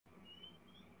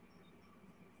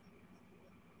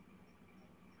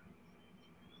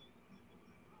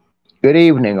Good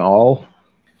evening, all.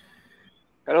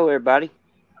 Hello, everybody.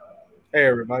 Hey,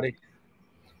 everybody.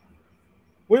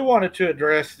 We wanted to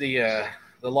address the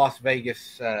Las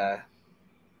Vegas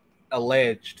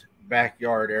alleged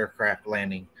backyard aircraft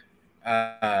landing.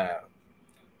 Uh,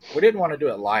 we didn't want to do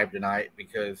it live tonight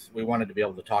because we wanted to be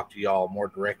able to talk to y'all more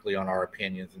directly on our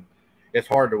opinions. And it's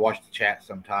hard to watch the chat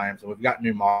sometimes. And we've got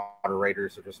new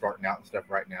moderators that are starting out and stuff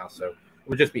right now. So it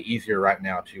would just be easier right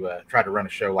now to try to run a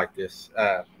show like this.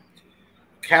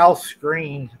 Cal's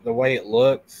screen, the way it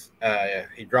looks,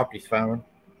 he dropped his phone.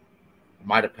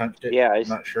 Might have punched it. Yeah, I'm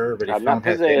not sure, but his I'm phone not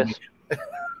has damage.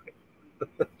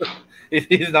 possessed.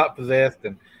 He's not possessed,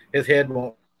 and his head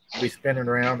won't be spinning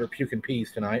around or puking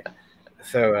peas tonight.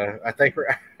 So I think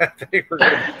we're I think we're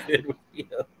gonna be good with him.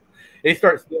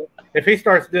 If he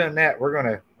starts doing that,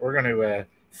 we're gonna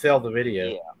sell the video.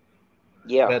 Yeah,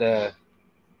 yeah. But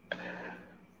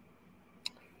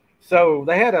so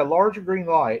they had a large green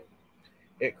light.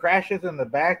 It crashes in the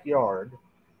backyard.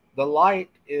 The light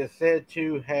is said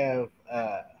to have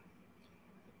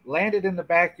landed in the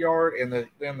backyard, and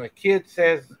the kid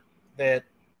says that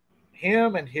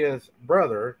him and his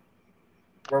brother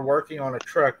were working on a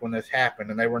truck when this happened,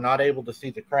 and they were not able to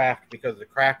see the craft because the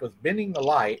craft was bending the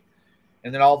light,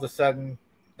 and then all of a sudden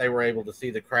they were able to see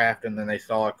the craft, and then they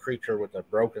saw a creature with a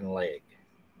broken leg.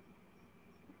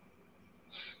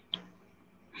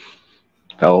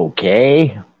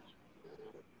 Okay.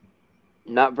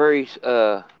 Not very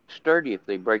sturdy if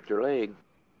they break their leg.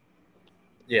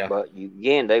 Yeah. But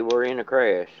again, they were in a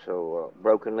crash, so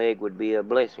broken leg would be a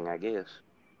blessing, I guess.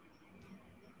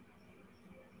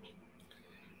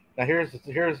 Now here's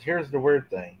the weird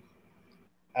thing.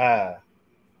 I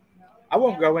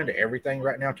won't go into everything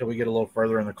right now until we get a little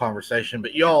further in the conversation,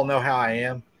 but you all know how I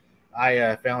am.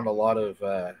 I found a lot of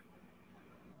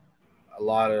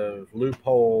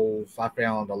loopholes. I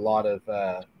found a lot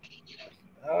of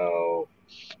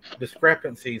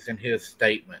discrepancies in his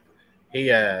statement. He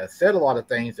said a lot of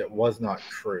things that was not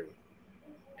true,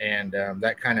 and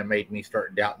that kind of made me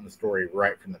start doubting the story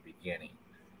right from the beginning.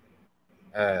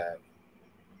 Do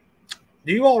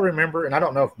you all remember? And I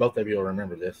don't know if both of you will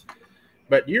remember this,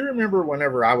 but do you remember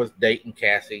whenever I was dating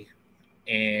Cassie,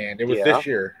 and it was this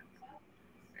year,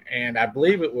 and I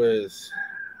believe it was.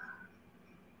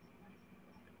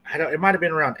 It might have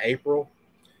been around April,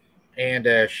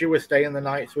 and she was staying the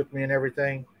nights with me and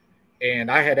everything.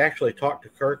 And I had actually talked to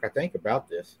Kirk, I think, about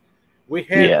this. We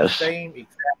had Yes.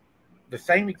 the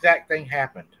same exact thing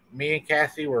happened. Me and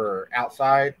Cassie were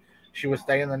outside. She was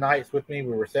staying the nights with me.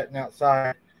 We were sitting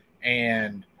outside,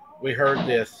 and we heard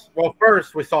this. Well,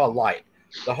 first we saw a light.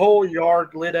 The whole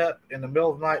yard lit up in the middle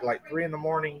of the night, like 3 in the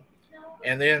morning,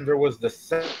 and then there was the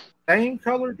same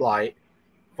colored light,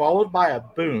 followed by a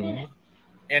boom,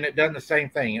 and it done the same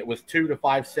thing. It was 2 to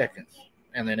 5 seconds,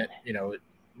 and then it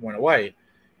went away.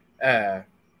 That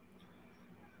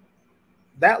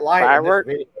light Firework?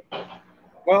 in this video.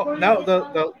 Well, no,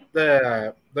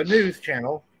 the news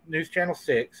channel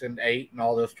 6 and 8 and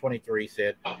all those 23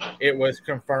 said it was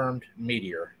confirmed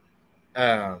meteor.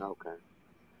 Okay.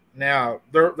 Now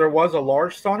there was a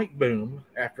large sonic boom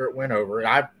after it went over.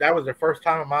 That was the first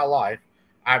time in my life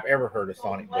I've ever heard a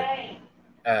sonic boom.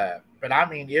 But I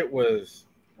mean, it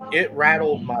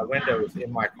rattled my windows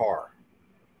in my car.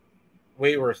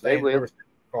 We were staying in the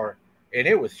car, and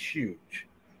it was huge.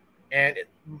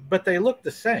 But they looked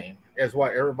the same as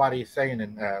what everybody's saying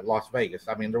in Las Vegas.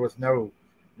 I mean, there was no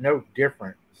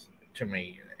difference to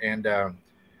me. And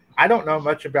I don't know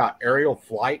much about aerial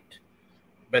flight,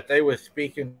 but they was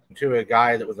speaking to a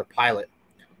guy that was a pilot,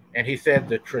 and he said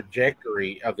the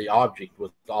trajectory of the object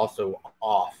was also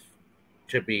off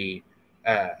to be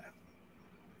an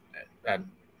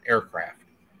aircraft.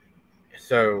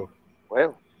 So,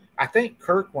 well, I think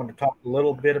Kirk wanted to talk a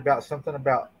little bit about something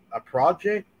about a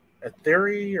project, a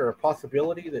theory, or a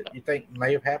possibility that you think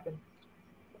may have happened.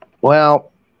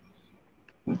 Well,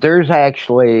 there's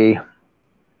actually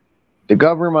the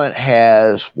government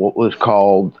has what was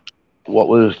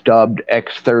dubbed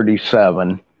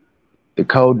X-37. The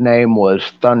code name was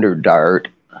Thunder Dart,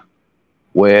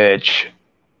 which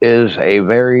is a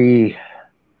very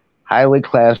highly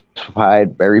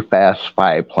classified, very fast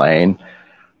spy plane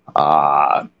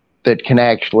that can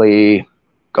actually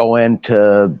go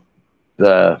into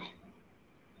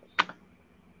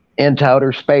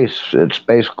outer space. It's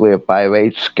basically a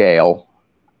 5/8 scale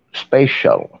space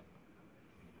shuttle.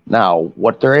 Now,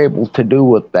 what they're able to do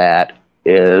with that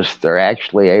is they're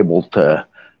actually able to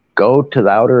go to the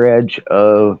outer edge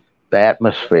of the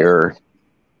atmosphere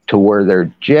to where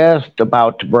they're just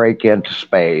about to break into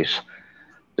space.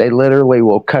 They literally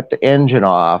will cut the engine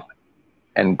off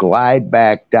and glide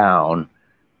back down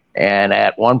And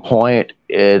at one point,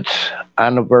 it's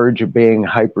on the verge of being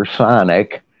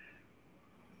hypersonic.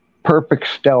 Perfect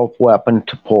stealth weapon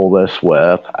to pull this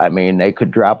with. I mean, they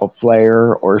could drop a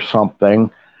flare or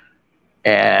something,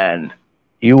 and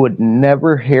you would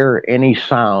never hear any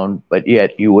sound, but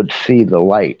yet you would see the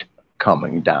light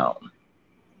coming down.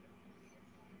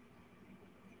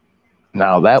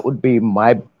 Now, that would be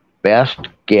my best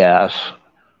guess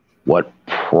what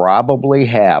probably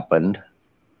happened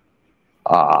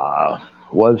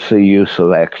was the use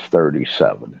of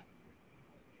X-37.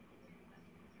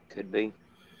 Could be.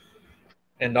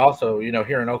 And also,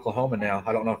 here in Oklahoma now,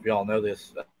 I don't know if y'all know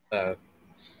this,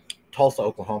 Tulsa,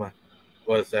 Oklahoma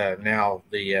was now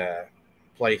the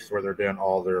place where they're doing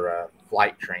all their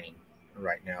flight training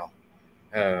right now.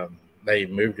 They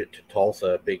moved it to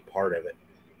Tulsa, a big part of it,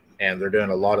 and they're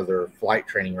doing a lot of their flight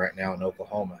training right now in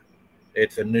Oklahoma.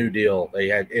 It's a new deal.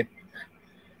 It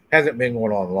hasn't been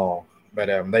going on long, but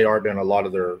they are doing a lot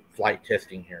of their flight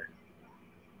testing here.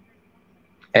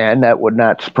 And that would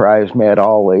not surprise me at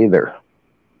all either.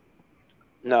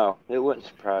 No, it wouldn't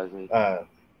surprise me.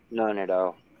 None at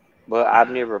all. But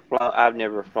I've never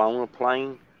flown a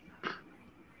plane,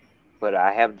 but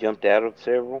I have jumped out of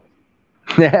several.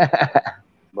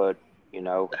 But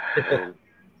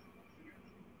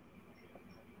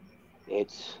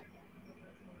it's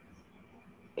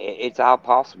all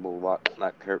possible.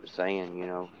 Like Kurt was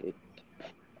saying,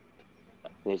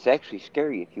 it's actually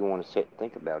scary if you want to sit and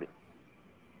think about it.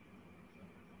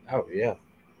 Oh yeah,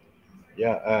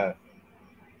 yeah.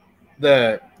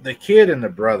 The kid and the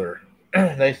brother,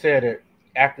 they said it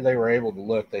after they were able to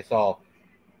look. They saw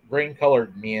green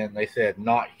colored men. They said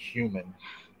not human,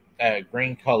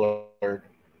 green colored,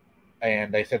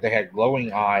 and they said they had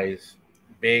glowing eyes,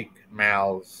 big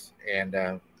mouths,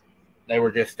 and they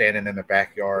were just standing in the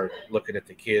backyard looking at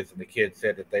the kids. And the kids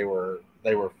said that they were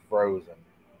frozen.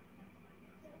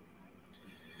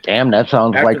 Damn, that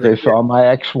sounds After like they saw my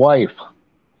ex-wife.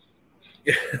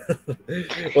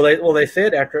 well, they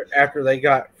said after they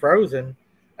got frozen,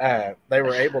 they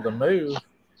were able to move,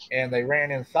 and they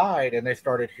ran inside, and they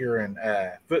started hearing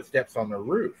footsteps on the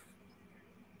roof.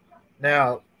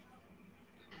 Now,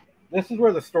 this is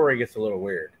where the story gets a little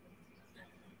weird.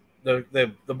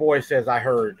 The boy says, I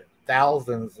heard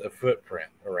thousands of footprint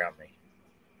around me.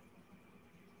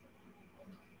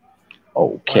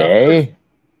 Okay.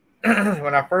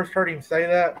 When I first heard him say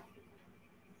that,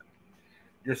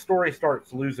 your story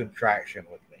starts losing traction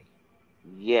with me.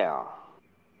 Yeah.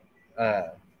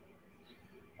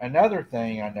 Another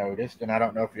thing I noticed, and I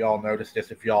don't know if y'all noticed this,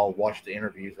 if y'all watched the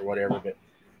interviews or whatever, but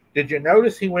did you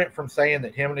notice he went from saying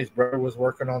that him and his brother was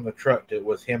working on the truck to it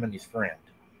was him and his friend?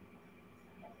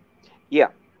 Yeah.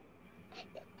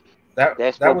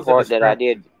 That's one was part that I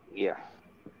did. Yeah.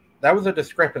 That was a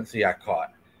discrepancy I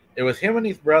caught. It was him and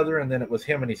his brother, and then it was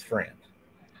him and his friend.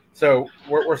 So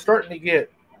we're starting to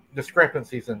get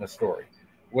discrepancies in the story,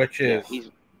 which is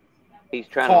he's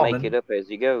trying common. to make it up as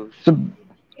he goes.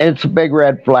 It's a big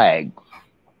red flag.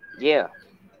 Yeah.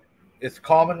 It's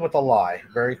common with a lie.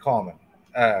 Very common.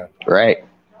 Right.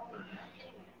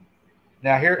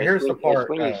 Now here's the part.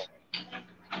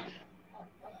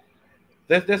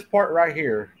 This part right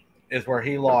here is where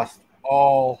he lost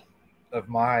all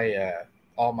my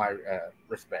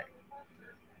respect.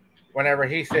 Whenever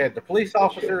he said the police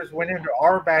officers went into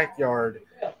our backyard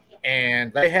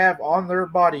and they have on their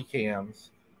body cams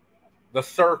the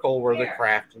circle where the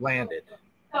craft landed.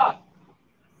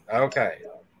 Okay.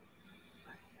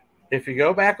 If you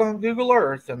go back on Google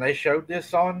Earth, and they showed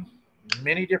this on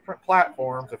many different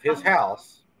platforms of his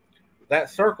house, that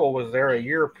circle was there a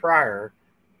year prior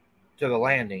to the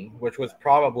landing, which was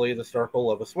probably the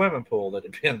circle of a swimming pool that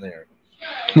had been there.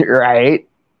 Right.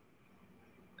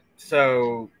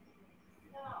 So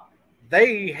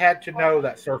they had to know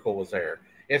that circle was there.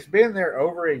 It's been there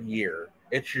over a year.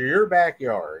 It's your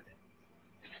backyard.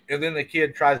 And then the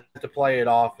kid tries to play it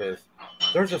off as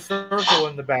there's a circle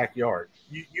in the backyard.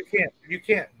 You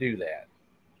can't do that.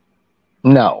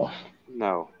 No.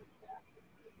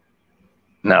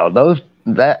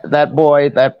 That boy,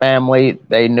 that family,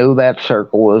 they knew that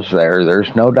circle was there.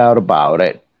 There's no doubt about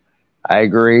it. I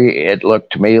agree. It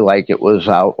looked to me like it was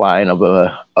outline of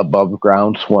a above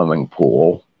ground swimming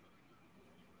pool.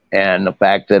 And the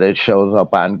fact that it shows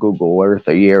up on Google Earth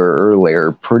a year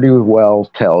earlier pretty well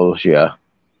tells you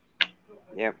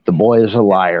the boy is a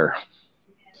liar.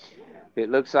 It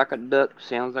looks like a duck,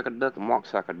 sounds like a duck, and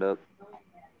walks like a duck.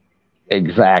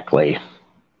 Exactly.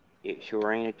 It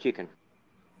sure ain't a chicken.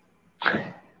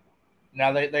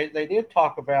 Now, they did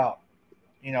talk about,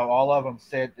 all of them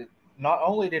said that not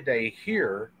only did they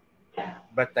hear,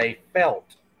 but they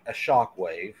felt a shock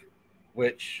wave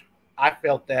which I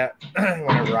felt that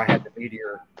whenever I had the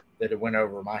meteor that it went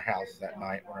over my house that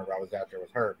night. Whenever I was out there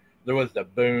with her, there was the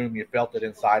boom. You felt it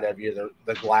inside of you.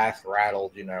 The glass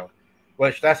rattled.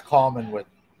 Which that's common with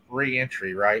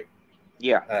re-entry, right?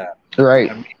 Yeah.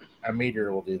 Right. A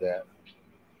meteor will do that.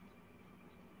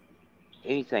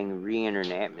 Anything re-entering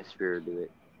the atmosphere do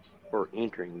it, or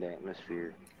entering the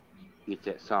atmosphere, gets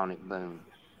that sonic boom.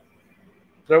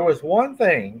 There was one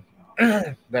thing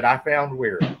that I found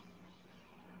weird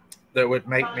that would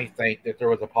make me think that there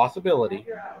was a possibility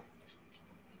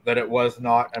that it was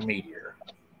not a meteor.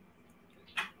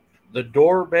 The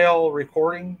doorbell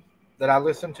recording that I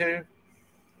listened to,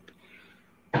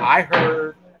 I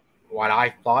heard what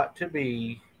I thought to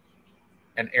be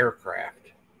an aircraft.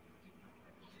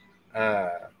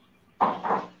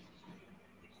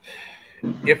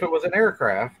 If it was an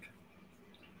aircraft,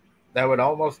 that would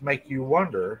almost make you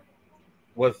wonder,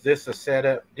 was this a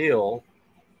setup deal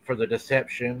for the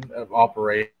deception of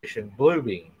Operation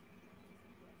Bluebeam?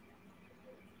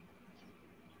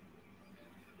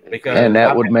 And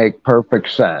that would make perfect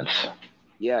sense.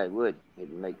 Yeah, it would.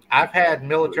 It'd make. I've had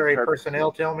military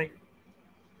personnel tell me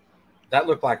that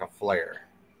looked like a flare.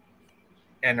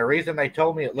 And the reason they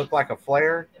told me it looked like a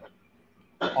flare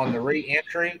on the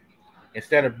re-entry,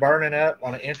 instead of burning up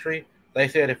on an entry, they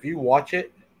said if you watch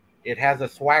it, it has a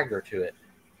swagger to it.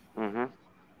 Mm-hmm.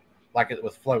 Like it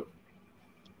was floating.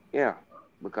 Yeah,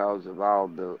 because of all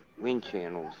the wind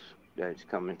channels that's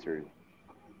coming through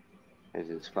as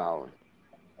it's falling.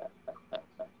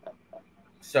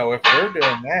 So if they're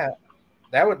doing that,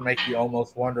 that would make you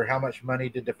almost wonder how much money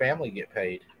did the family get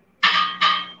paid?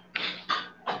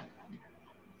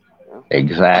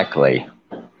 Exactly.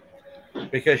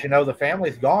 Because, the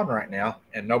family's gone right now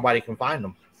and nobody can find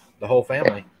them. The whole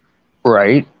family.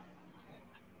 Right.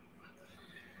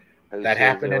 That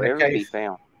happened in a case.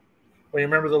 Well, you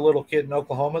remember the little kid in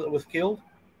Oklahoma that was killed?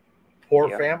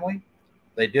 Poor family.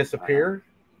 They disappeared.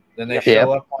 Then they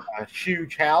show up on a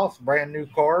huge house, brand new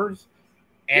cars,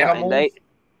 animals. Yeah,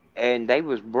 and they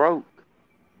was broke.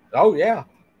 Oh, yeah.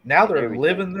 Now they're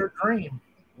living their dream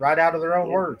right out of their own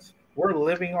words. We're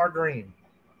living our dream.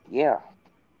 Yeah.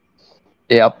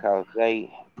 Yep. Because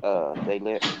they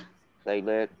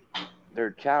let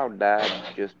their child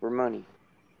die just for money.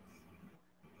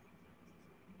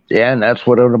 Yeah, and that's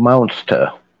what it amounts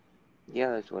to.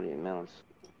 Yeah, that's what it amounts.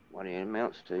 What it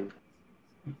amounts to.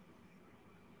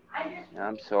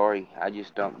 I'm sorry. I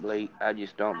just don't believe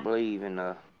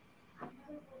in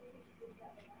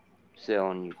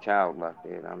selling your child like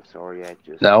that. I'm sorry. I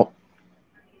just no.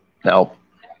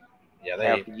 Yeah,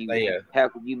 how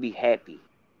could you be happy?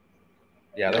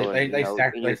 Yeah, they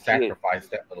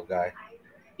sacrificed that little guy.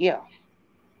 Yeah,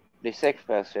 they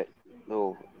sacrificed that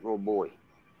little boy,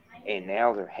 and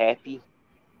now they're happy.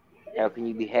 How can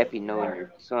you be happy knowing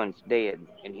your son's dead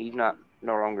and he's no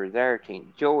longer there to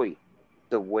enjoy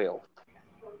the wealth?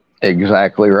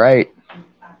 Exactly right.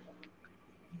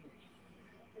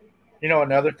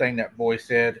 Another thing that boy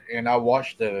said, and I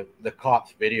watched the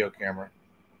cop's video camera.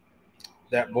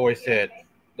 That boy said,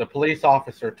 the police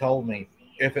officer told me,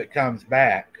 if it comes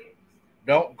back,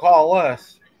 don't call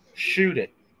us, shoot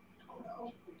it.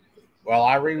 Well,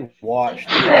 I rewatched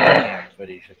the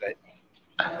footage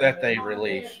that they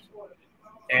released.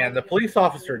 And the police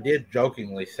officer did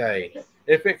jokingly say,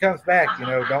 if it comes back,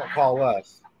 don't call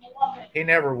us. He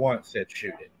never once said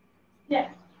shoot it. Yeah.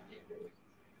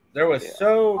 There was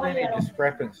so many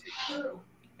discrepancies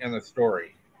in the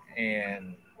story.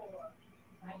 And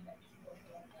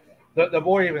the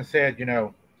boy even said,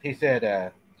 he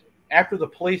said, after the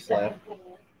police left,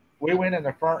 we went in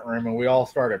the front room and we all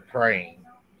started praying.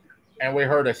 And we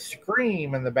heard a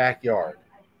scream in the backyard.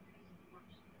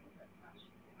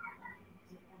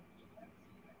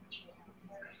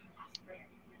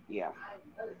 Yeah.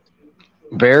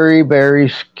 Very, very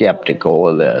skeptical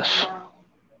of this.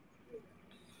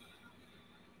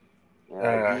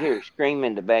 If you hear a scream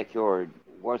in the backyard,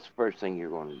 what's the first thing you're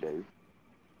going to do?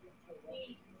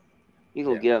 You're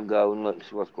going to get up, go, and look and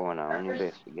see what's going on,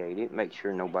 investigate it, make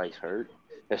sure nobody's hurt,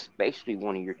 especially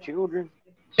one of your children.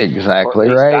 Exactly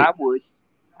right.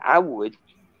 I would.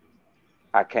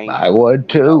 I can't. I would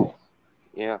too.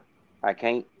 Yeah. I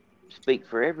can't speak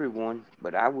for everyone,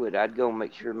 but I would. I'd go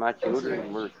make sure my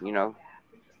children were,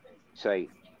 safe.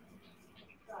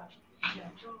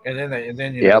 And then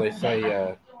they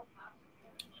say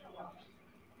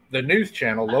the news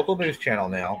channel, local news channel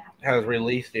now, has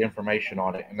released the information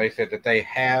on it, and they said that they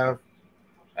have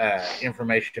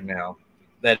information now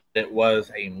that it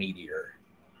was a meteor,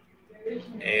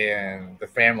 and the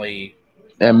family.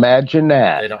 Imagine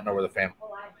that. They don't know where the family.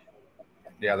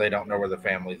 Yeah, they don't know where the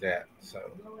family's at.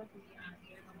 So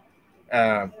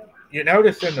You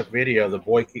notice in the video, the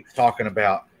boy keeps talking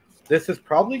about, this is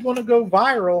probably going to go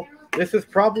viral. This is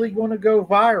probably going to go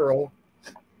viral.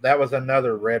 That was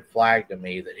another red flag to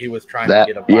me that he was trying to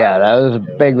get a viral. Yeah, that was a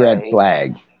big red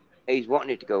flag. He's wanting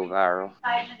it to go viral.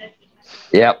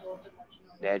 Yep.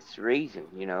 That's the reason,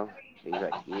 you know. He's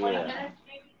like, yeah,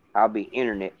 I'll be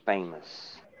internet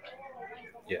famous.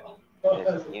 Yeah.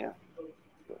 Yeah.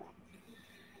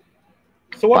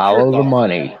 So what's Follow your the thoughts?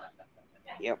 money.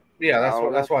 Yep. Yeah,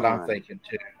 that's what I'm thinking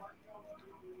too.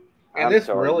 And this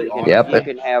really, honestly,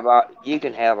 you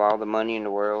can have all the money in the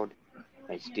world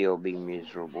and still be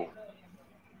miserable.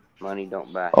 Money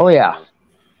don't buy. Oh yeah.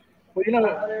 Well, you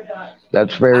know,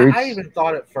 that's very. I even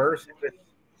thought at first.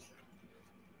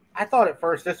 I thought at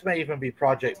first this may even be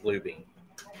Project Bluebeam,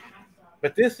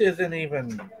 but this isn't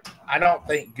even. I don't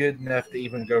think good enough to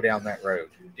even go down that road.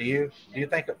 Do you? Do you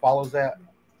think it follows that?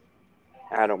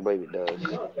 I don't believe it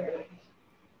does.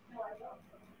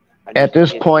 At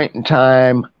this point in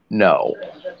time, no.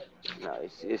 No,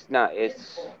 it's not.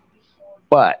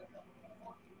 But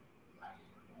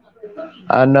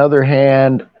on the other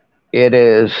hand, it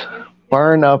is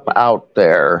far enough out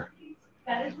there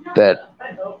that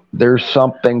there's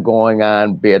something going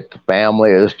on, be it the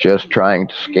family is just trying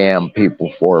to scam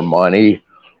people for money,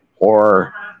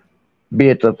 or be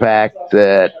it the fact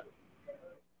that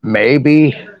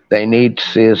maybe they need to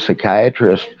see a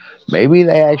psychiatrist. Maybe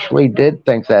they actually did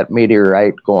think that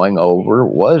meteorite going over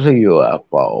was a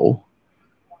UFO,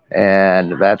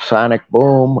 and that sonic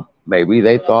boom, maybe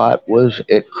they thought was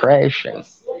it crashing.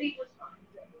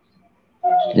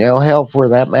 You know, hell, for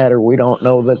that matter, we don't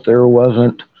know that there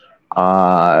wasn't,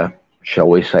 shall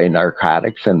we say,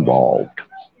 narcotics involved.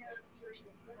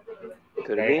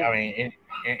 Could have been. I mean,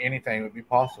 anything would be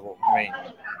possible. I mean,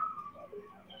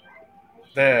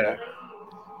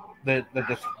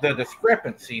 the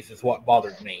discrepancies is what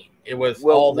bothered me. It was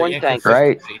all the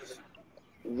inconsistencies.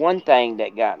 Right. One thing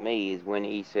that got me is when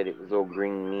he said it was all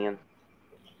green men.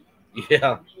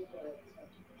 Yeah.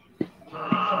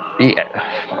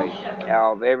 Yeah.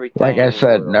 Out of everything. Like I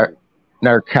said,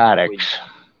 narcotics.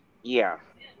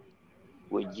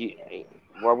 Would you?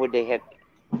 Why would they have?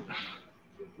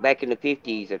 Back in the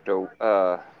 50s,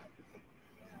 after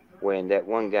when that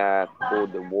one guy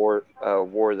pulled the War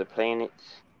of the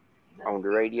Planets on the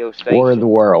radio station. War of the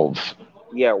Worlds.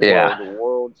 Yeah, War of the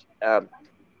Worlds.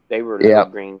 They were little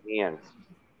green men.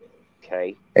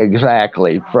 Okay.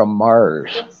 Exactly, from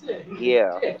Mars.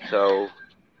 Yeah. So,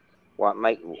 why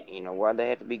they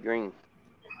have to be green?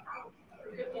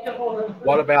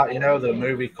 What about the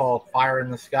movie called Fire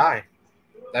in the Sky?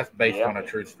 That's based on a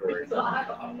true story.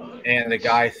 And the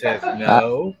guy says,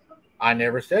 "No, I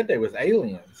never said they was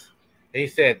aliens. He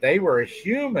said they were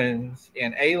humans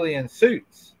in alien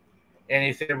suits." And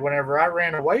he said, whenever I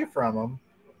ran away from them,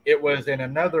 it was in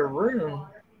another room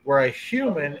where a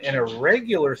human in a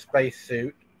regular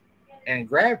spacesuit and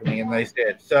grabbed me. And they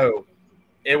said, so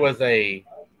it was a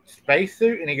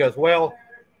spacesuit? And he goes, well,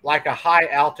 like a high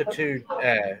altitude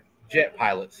jet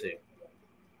pilot suit.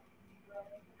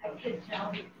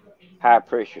 High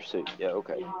pressure suit. Yeah,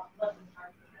 okay.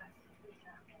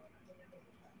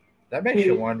 That makes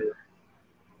you wonder.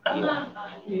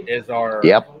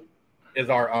 Is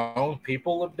our own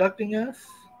people abducting us?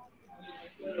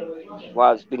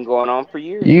 Well, it's been going on for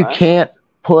years. You can't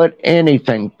put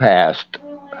anything past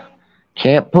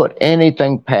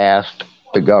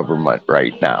the government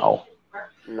right now.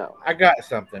 No. I got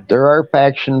something. There are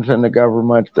factions in the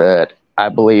government that I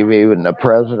believe even the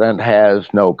president has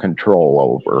no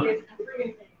control over.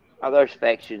 There's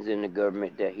factions in the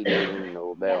government that he doesn't even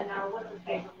know about.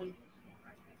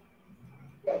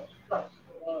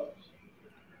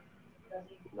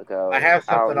 I have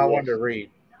something I wanted to read.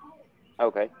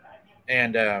 Okay.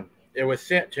 And it was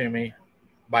sent to me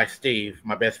by Steve,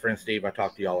 my best friend Steve. I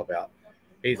talked to y'all about.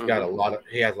 He's got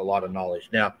he has a lot of knowledge.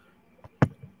 Now,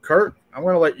 Kurt, I'm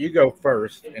going to let you go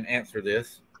first and answer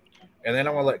this, and then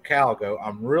I'm going to let Cal go.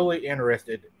 I'm really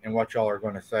interested in what y'all are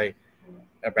going to say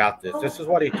about this. This is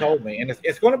what he told me, and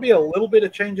it's going to be a little bit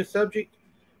of change of subject,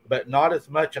 but not as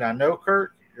much. And I know,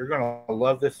 Kurt, you're going to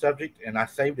love this subject, and I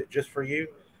saved it just for you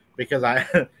because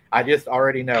I just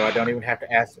already know. I don't even have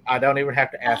to ask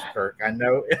Kirk. I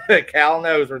know Cal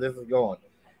knows where this is going.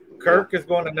 Kirk is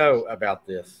going to know about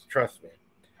this. Trust me.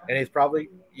 And he's probably,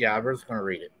 I'm just going to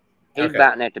read it. He's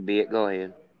biting at the bit. Go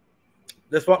ahead.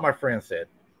 This is what my friend said.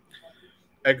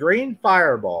 A green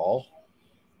fireball,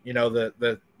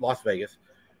 the Las Vegas,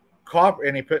 copper,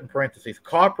 and he put in parentheses,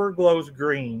 copper glows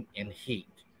green in heat.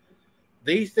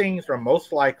 These things are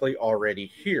most likely already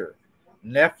here.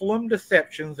 Nephilim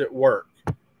deceptions at work.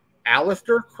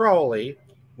 Aleister Crowley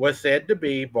was said to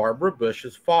be Barbara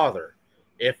Bush's father.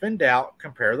 If in doubt,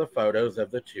 compare the photos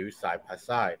of the two side by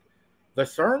side. The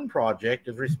CERN project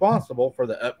is responsible for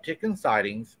the uptick in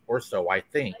sightings, or so I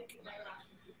think.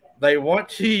 They want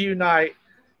to unite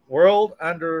world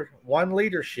under one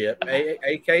leadership,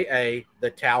 aka the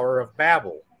Tower of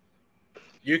Babel.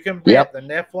 You can bet the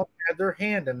Nephilim had their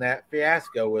hand in that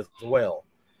fiasco as well.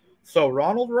 So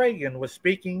Ronald Reagan was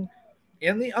speaking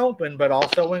in the open, but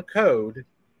also in code,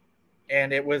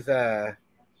 and it was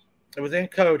in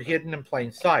code, hidden in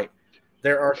plain sight.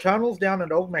 There are tunnels down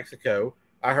in Old Mexico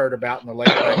I heard about in the late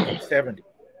 1970s.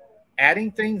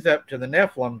 Adding things up to the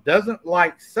Nephilim doesn't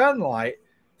like sunlight,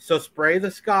 so spray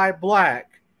the sky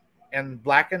black and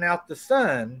blacken out the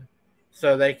sun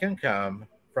so they can come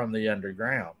from the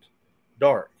underground.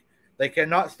 Dark. They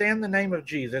cannot stand the name of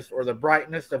Jesus or the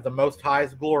brightness of the Most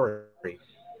High's glory.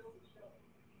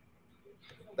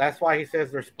 That's why he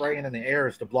says they're spraying in the air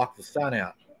is to block the sun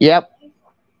out. Yep.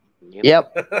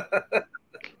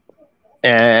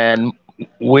 And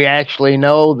we actually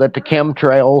know that the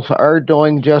chemtrails are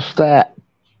doing just that.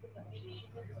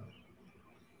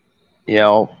 You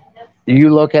know, you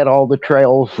look at all the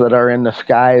trails that are in the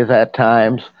skies at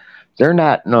times, they're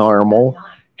not normal.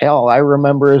 Hell, I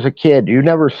remember as a kid, you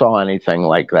never saw anything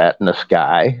like that in the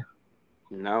sky.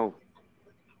 No.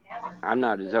 I'm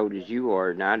not as old as you are,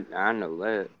 and I know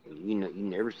that. You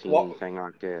never seen anything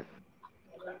like that.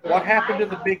 What happened to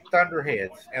the big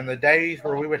thunderheads and the days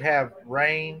where we would have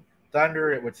rain,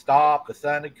 thunder, it would stop, the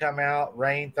sun would come out,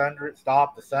 rain, thunder, it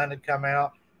stopped, the sun would come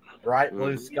out, bright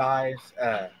blue skies.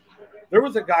 There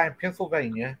was a guy in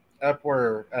Pennsylvania, up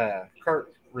where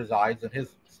Kurt resides in his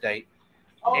state,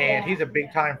 and he's a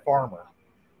big-time farmer.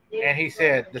 And he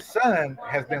said the sun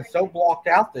has been so blocked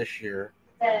out this year,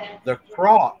 the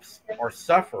crops are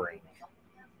suffering.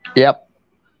 Yep.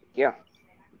 Yeah.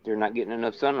 They're not getting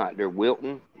enough sunlight. They're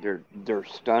wilting. They're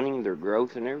stunning their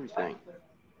growth and everything.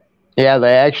 Yeah,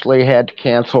 they actually had to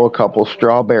cancel a couple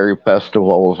strawberry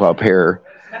festivals up here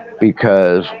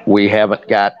because we haven't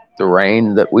got the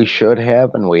rain that we should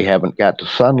have, and we haven't got the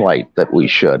sunlight that we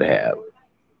should have.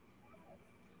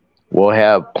 We'll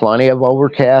have plenty of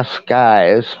overcast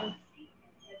skies.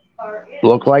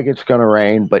 Look like it's going to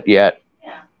rain, but yet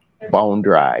bone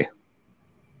dry.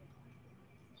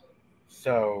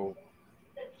 So,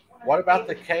 what about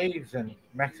the caves in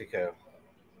Mexico?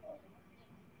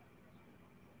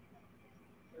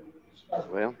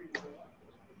 Well,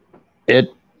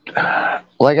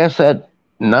 like I said,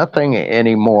 nothing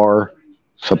anymore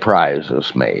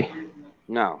surprises me.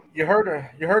 No. You heard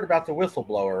about the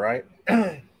whistleblower, right?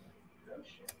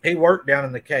 He worked down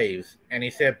in the caves, and he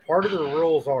said part of the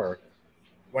rules are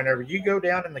whenever you go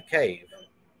down in the cave,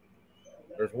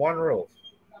 there's one rule.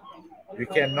 You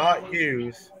cannot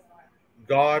use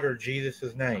God or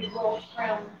Jesus' name.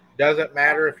 Doesn't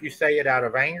matter if you say it out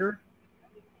of anger.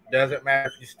 Doesn't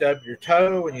matter if you stub your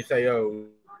toe and you say, oh,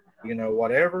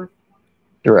 whatever.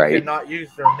 Right. You cannot use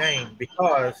their name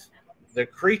because the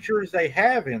creatures they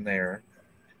have in there,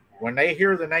 when they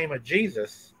hear the name of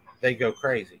Jesus, they go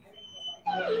crazy.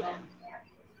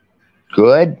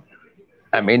 Good.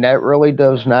 I mean, that really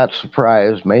does not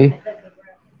surprise me.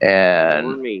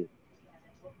 And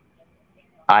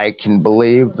I can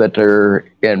believe that they're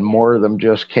in more than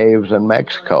just caves in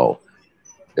Mexico.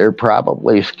 They're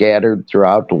probably scattered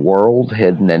throughout the world,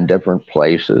 hidden in different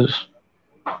places.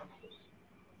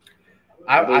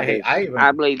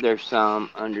 I believe there's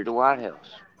some under the White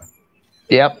House.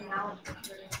 Yep.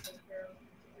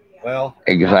 Well,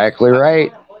 exactly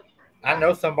right. I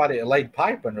know somebody that laid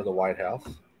pipe under the White House,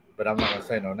 but I'm not going to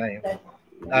say no names.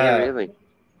 Yeah, really.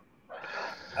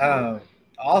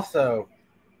 Also,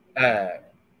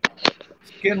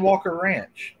 Skinwalker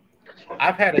Ranch.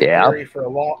 I've had a theory for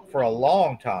a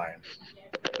long time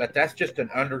that that's just an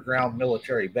underground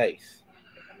military base.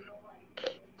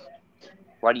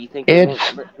 Why do you think they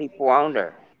put people on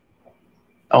there?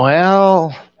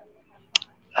 Well,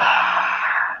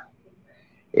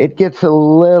 it gets a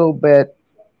little bit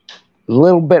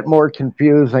more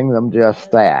confusing than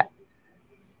just that,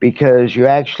 because you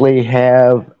actually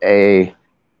have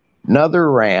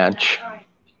another ranch,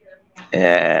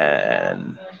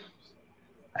 and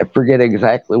I forget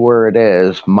exactly where it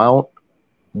is, Mount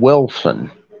Wilson.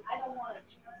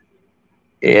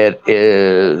 It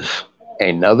is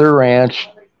another ranch,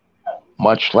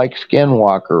 much like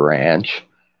Skinwalker Ranch,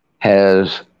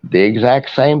 has the exact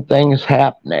same things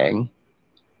happening,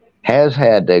 has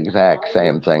had the exact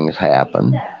same things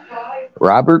happen.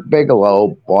 Robert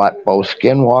Bigelow bought both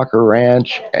Skinwalker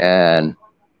Ranch and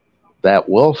that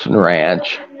Wilson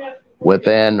Ranch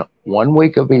within 1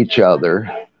 week of each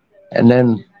other, and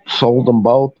then sold them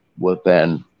both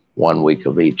within 1 week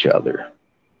of each other.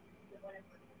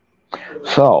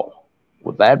 So,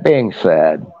 with that being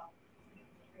said,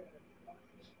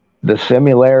 the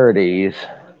similarities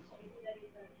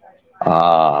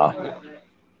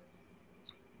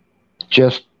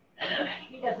just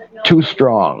too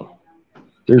strong.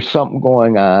 There's something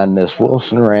going on. This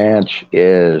Wilson Ranch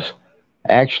is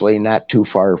actually not too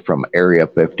far from Area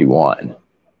 51.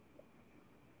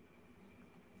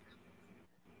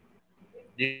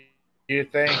 Do you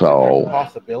think that there's So, a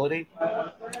possibility?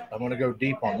 I'm going to go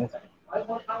deep on this.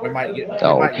 We might get in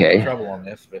okay. trouble on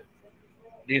this, but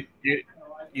do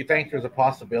you think there's a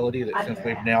possibility that since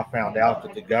we've now found out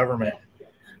that the government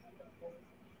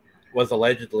was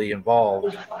allegedly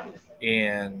involved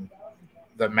in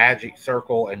the magic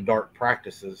circle and dark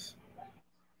practices,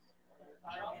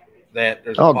 that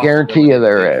there's a I'll guarantee possibility you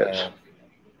there is.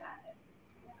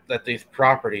 That these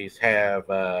properties have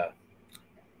the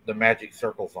magic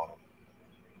circles on them?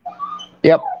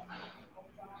 Yep.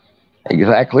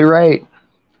 Exactly right.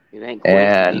 It ain't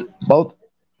And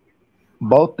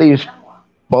coincidence.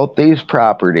 both these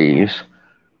properties,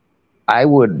 I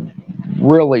would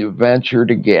really venture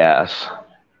to guess,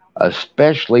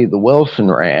 especially the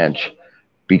Wilson Ranch,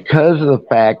 because of the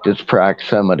fact its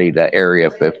proximity to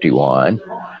Area 51,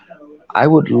 I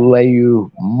would lay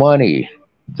you money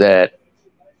that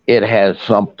it has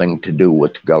something to do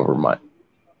with government.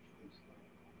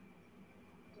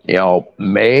 You know,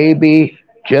 maybe,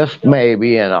 just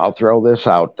maybe, and I'll throw this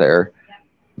out there,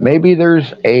 maybe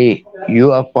there's a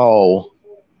UFO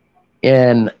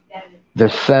in the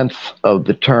sense of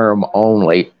the term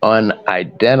only,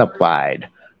 unidentified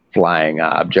flying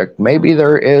object. Maybe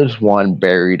there is one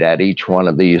buried at each one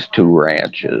of these two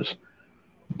ranches.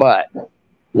 But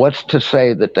what's to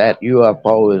say that that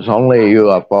UFO is only a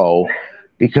UFO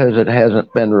because it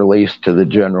hasn't been released to the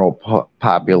general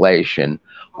population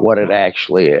what it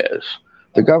actually is?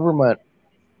 The government,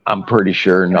 I'm pretty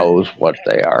sure, knows what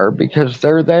they are because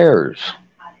they're theirs.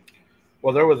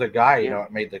 Well, there was a guy,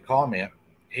 that made the comment.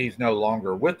 He's no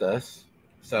longer with us,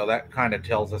 so that kind of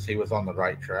tells us he was on the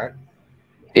right track.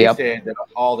 He said that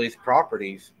all these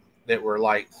properties that were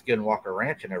like Skinwalker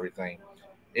Ranch and everything,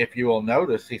 if you will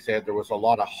notice, he said there was a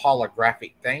lot of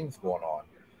holographic things going on,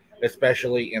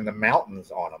 especially in the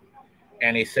mountains on them.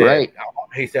 And he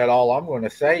said, all I'm going to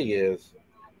say is,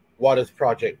 what is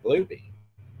Project Bluebeam?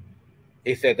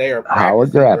 He said they are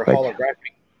holographic.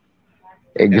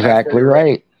 Exactly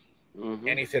right.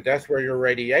 And he said that's where your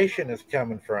radiation is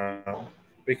coming from,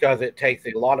 because it takes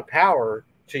a lot of power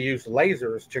to use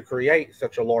lasers to create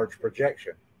such a large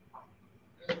projection.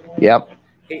 Yep.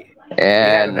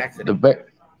 And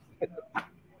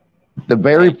the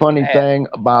very funny thing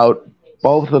about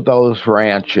both of those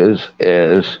ranches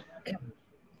is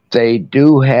they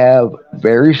do have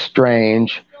very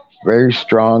strange, very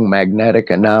strong magnetic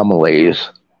anomalies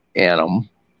in them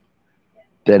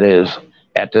that is,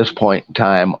 at this point in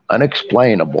time,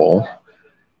 unexplainable.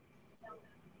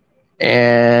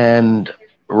 And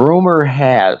rumor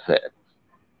has it,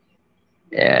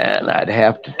 and I'd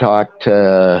have to talk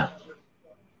to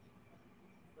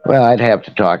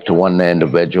one of the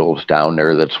individuals down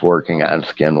there that's working on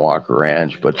Skinwalker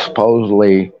Ranch, but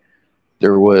supposedly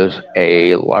there was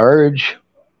a large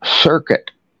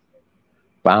circuit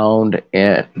found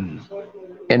in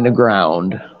the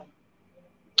ground.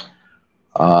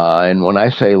 And when I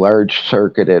say large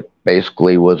circuit, it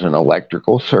basically was an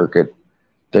electrical circuit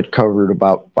that covered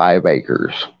about 5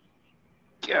 acres.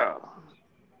 Yeah.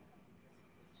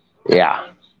 Yeah.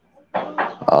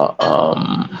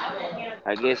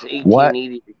 I guess ET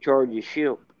needed to charge his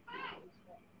ship.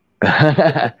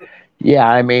 Yeah,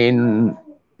 I mean,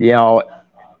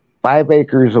 5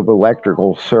 acres of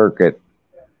electrical circuit,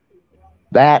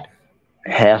 that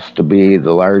has to be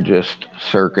the largest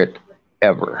circuit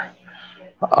ever.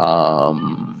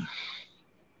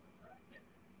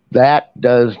 That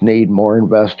does need more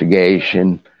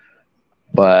investigation,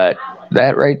 but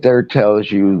that right there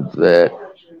tells you that,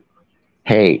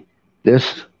 hey,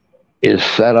 this is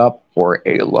set up for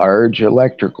a large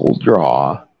electrical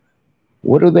draw.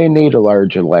 What do they need a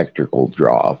large electrical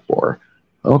draw for?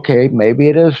 Okay, maybe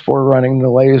it is for running the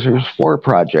lasers for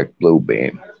Project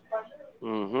Bluebeam.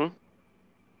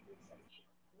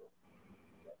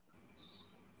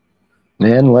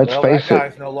 And let's face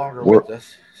that guy's no longer with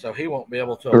us, so he won't be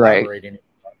able to elaborate anymore.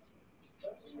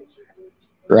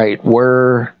 Right,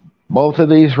 where both of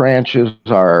these ranches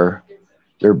are,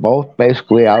 they're both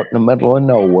basically out in the middle of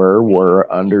nowhere,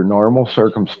 where under normal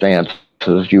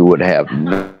circumstances you would have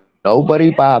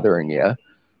nobody bothering you,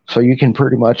 so you can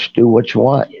pretty much do what you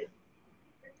want.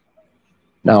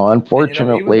 Now,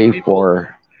 unfortunately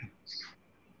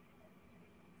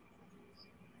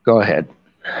Go ahead.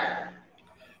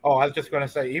 Oh, I was just going to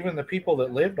say, even the people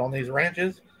that lived on these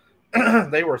ranches,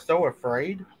 they were so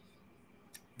afraid.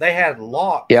 They had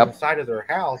locks Yep. inside of their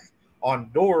house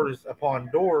on doors upon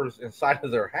doors inside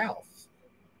of their house.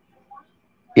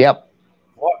 Yep.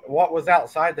 What was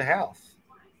outside the house?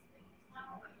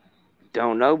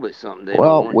 Don't know, but something they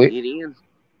Well, don't want to get in.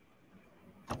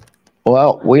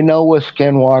 Well, we know with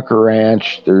Skinwalker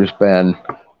Ranch, there's been,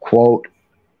 quote,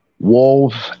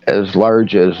 wolves as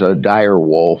large as a dire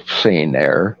wolf seen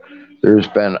there. There's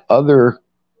been other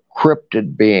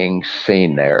cryptid beings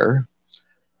seen there.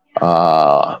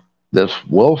 This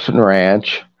Wilson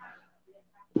Ranch,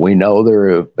 we know there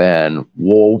have been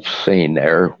wolves seen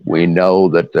there. We know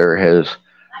that there has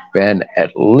been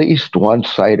at least one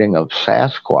sighting of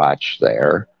Sasquatch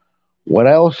there. What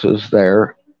else is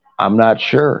there? I'm not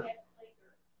sure.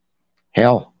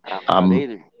 Hell,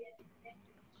 Either.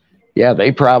 yeah,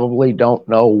 they probably don't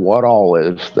know what all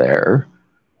is there.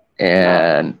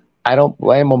 And I don't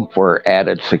blame them for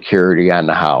added security on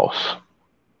the house.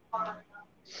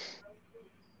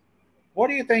 What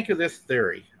do you think of this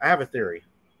theory? I have a theory.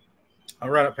 I'll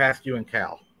run it past you and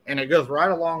Cal. And it goes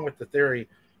right along with the theory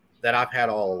that I've had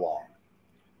all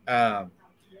along.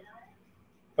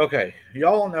 Okay,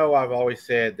 y'all know I've always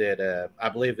said that I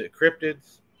believe that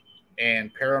cryptids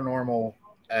and paranormal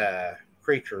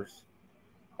creatures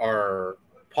are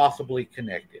possibly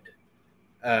connected.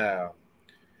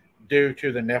 Due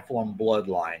to the Nephilim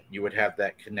bloodline, you would have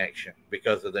that connection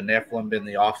because of the Nephilim being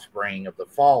the offspring of the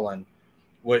fallen,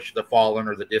 which the fallen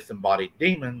are the disembodied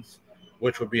demons,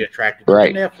 which would be attracted to the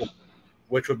Nephilim,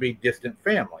 which would be distant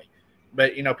family.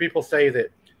 But, you know, people say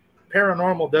that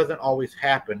paranormal doesn't always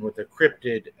happen with a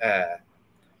cryptid,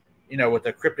 with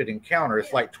a cryptid encounter.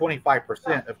 It's like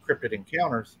 25% of cryptid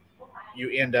encounters, you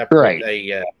end up with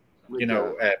a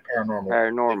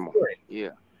paranormal experience. Yeah.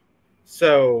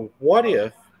 So what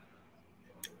if,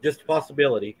 just a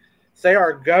possibility, say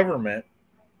our government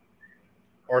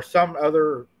or some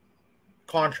other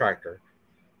contractor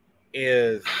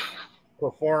is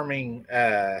performing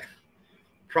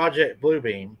Project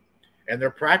Bluebeam, and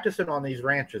they're practicing on these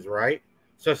ranches, right?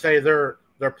 So say they're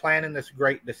planning this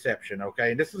great deception,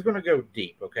 okay? And this is going to go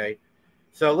deep, okay?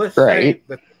 So let's say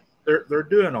that they're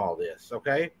doing all this,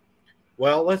 okay?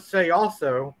 Well, let's say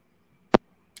also,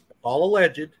 all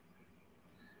alleged,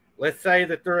 let's say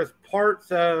that there is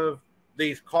parts of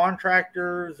these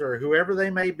contractors or whoever they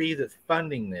may be that's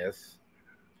funding this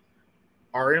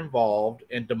are involved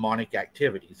in demonic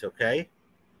activities, okay?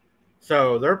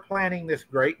 So they're planning this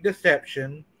great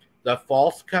deception, the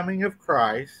false coming of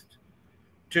Christ,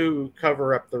 to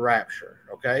cover up the rapture,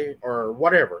 okay? Or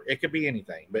whatever. It could be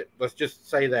anything, but let's just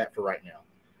say that for right now.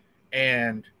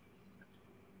 And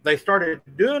they started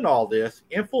doing all this,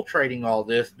 infiltrating all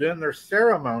this, doing their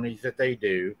ceremonies that they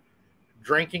do,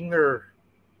 drinking their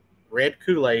red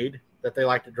Kool-Aid that they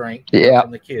like to drink from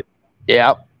the kids.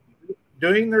 Yeah.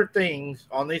 Doing their things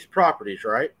on these properties,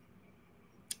 right?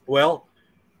 Well,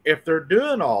 if they're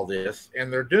doing all this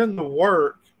and they're doing the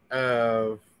work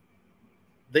of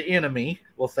the enemy,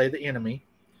 we'll say the enemy.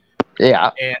 Yeah.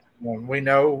 And when we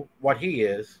know what he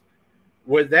is,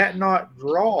 would that not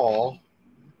draw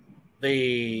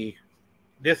the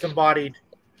disembodied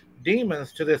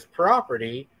demons to this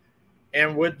property?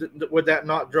 And would that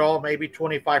not draw maybe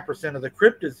 25% of the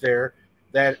cryptids there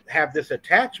that have this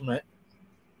attachment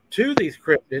to these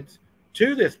cryptids,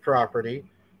 to this property?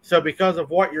 So because of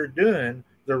what you're doing,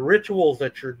 the rituals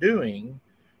that you're doing,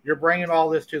 you're bringing all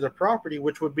this to the property,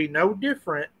 which would be no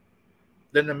different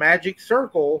than the magic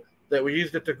circle that we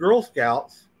used at the Girl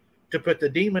Scouts to put the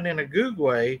demon in a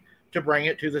googway to bring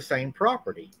it to the same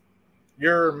property.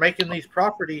 You're making these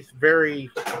properties very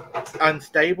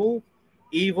unstable,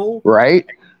 evil, right?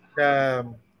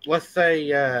 Let's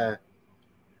say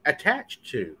attached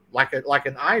to, like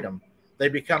an item. They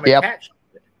become attached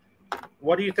to it.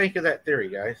 What do you think of that theory,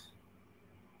 guys?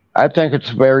 I think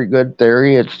it's a very good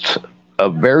theory. It's a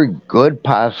very good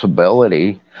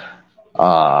possibility.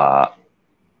 I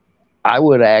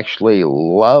would actually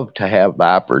love to have the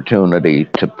opportunity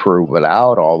to prove it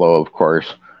out, although, of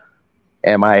course,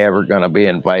 am I ever going to be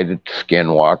invited to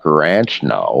Skinwalker Ranch?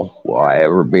 No. Will I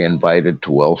ever be invited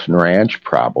to Wilson Ranch?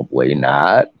 Probably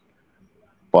not.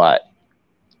 But,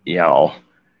 you know,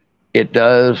 it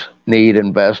does need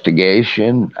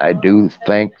investigation. I do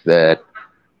think that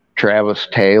Travis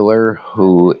Taylor,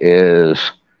 who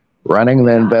is running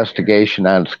the investigation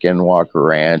on Skinwalker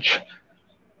Ranch,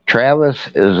 Travis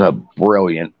is a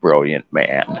brilliant, brilliant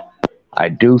man. I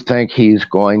do think he's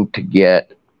going to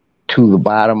get to the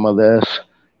bottom of this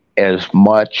as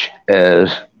much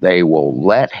as they will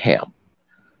let him.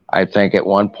 I think at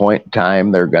one point in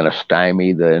time they're going to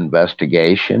stymie the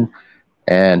investigation,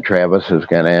 and Travis is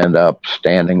going to end up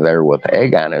standing there with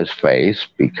egg on his face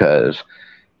because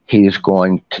he's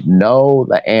going to know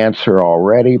the answer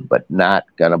already, but not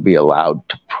going to be allowed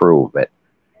to prove it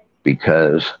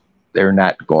because they're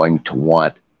not going to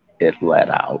want it let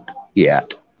out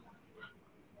yet.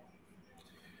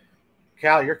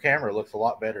 Cal, your camera looks a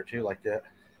lot better too, like that.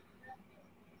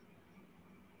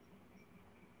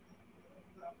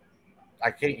 I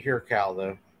can't hear Cal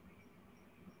though.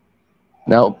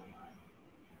 Nope.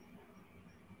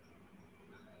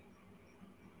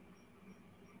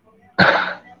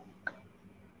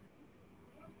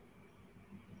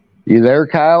 You there,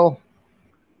 Kyle?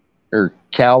 Or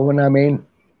Calvin, I mean?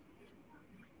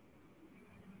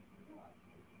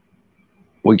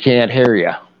 We can't hear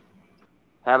you.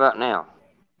 How about now?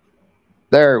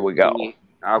 There we go. Okay.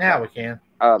 Now we can.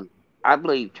 I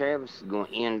believe Travis is going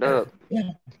to end up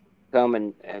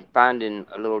coming and finding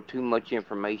a little too much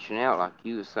information out, like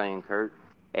you were saying, Kurt,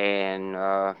 and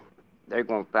they're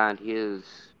going to find his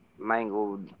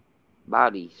mangled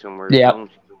body somewhere, Yep.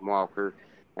 Jones Walker,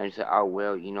 and say, "Oh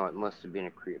well, it must have been a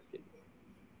cryptid."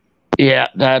 Yeah,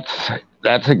 that's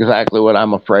exactly what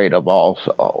I'm afraid of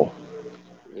also.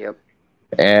 Yep.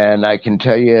 And I can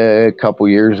tell you a couple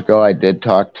years ago I did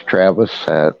talk to Travis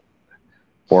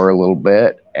for a little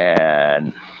bit,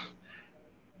 and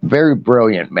very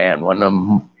brilliant man, one of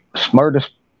the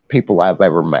smartest people I've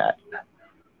ever met.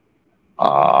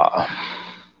 Uh,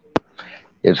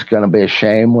 it's going to be a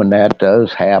shame when that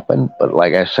does happen, but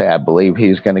like I say, I believe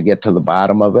he's going to get to the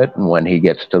bottom of it, and when he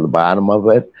gets to the bottom of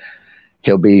it,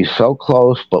 he'll be so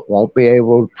close but won't be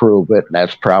able to prove it, and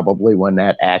that's probably when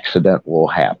that accident will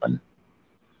happen.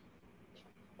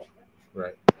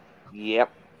 Right.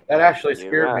 Yep. That actually You're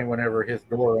scared me right. whenever his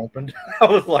door opened. I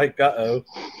was like, "Uh-oh."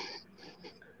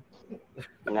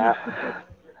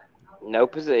 No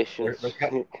possessions.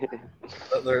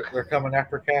 They're coming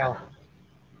after Cal.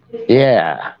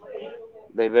 Yeah.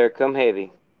 They better come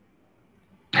heavy.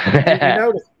 You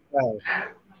notice,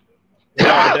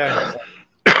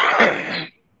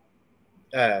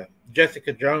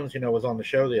 Jessica Jones, was on the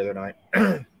show the other night.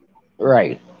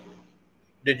 Right.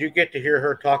 Did you get to hear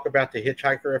her talk about the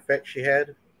hitchhiker effect she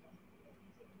had?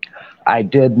 I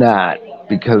did not.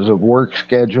 Because of work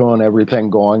schedule and everything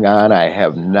going on, I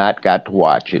have not got to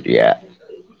watch it yet.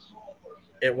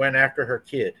 It went after her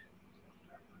kid.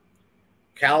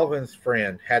 Calvin's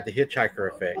friend had the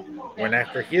hitchhiker effect, went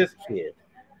after his kid.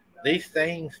 These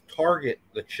things target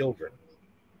the children.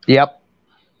 Yep.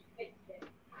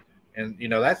 And,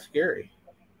 that's scary.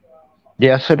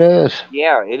 Yes, it is.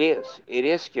 Yeah, it is. It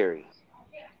is scary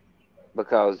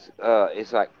because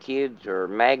it's like kids are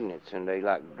magnets and they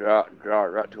like draw it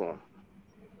right to them.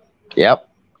 Yep.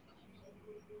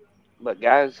 But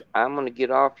guys, I'm gonna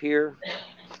get off here.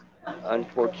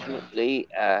 Unfortunately,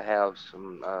 I have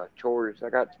some chores I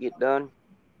got to get done,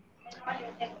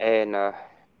 and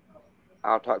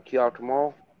I'll talk to y'all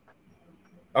tomorrow.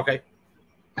 Okay.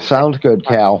 Sounds good,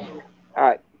 Cal. All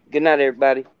right. Good night,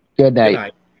 everybody. Good night. Good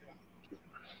night.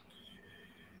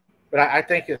 But I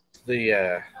think it's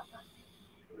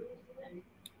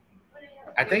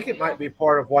I think it might be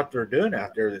part of what they're doing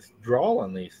out there that's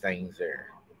drawing these things there.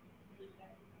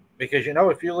 Because,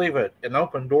 if you leave an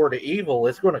open door to evil,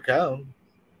 it's going to come.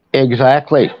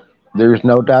 Exactly. There's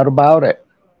no doubt about it.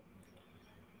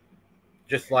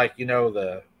 Just like,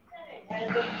 man,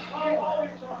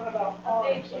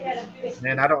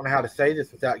 I don't know how to say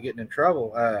this without getting in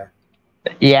trouble.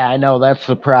 Yeah, I know that's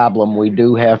the problem. We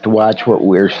do have to watch what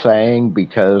we're saying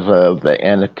because of the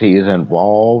entities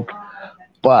involved.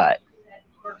 But,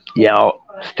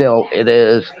 still, it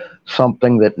is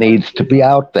something that needs to be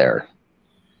out there.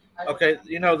 Okay,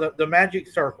 the magic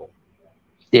circle.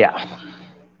 Yeah.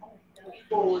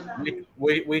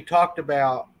 We talked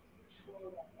about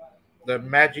the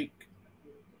Magic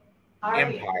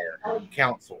Empire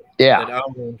Council Yeah. that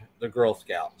owned the Girl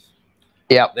Scouts.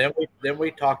 Yep. Then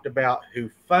we talked about who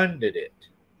funded it.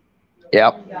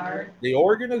 Yep. The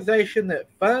organization that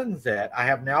funds that, I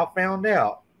have now found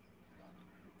out,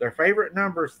 their favorite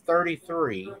number is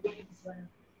 33.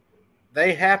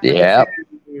 They happen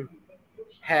to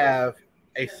have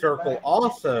a circle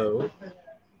also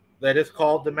that is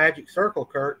called the Magic Circle,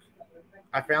 Kurt.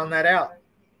 I found that out.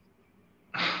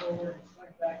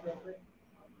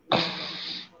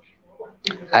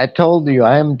 I told you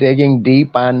I'm digging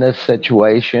deep on this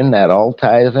situation. That all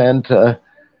ties into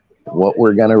what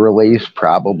we're going to release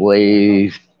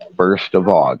probably 1st of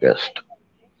August.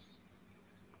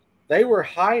 They were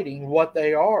hiding what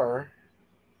they are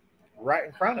right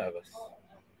in front of us.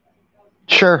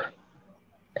 Sure.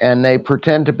 And they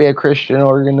pretend to be a Christian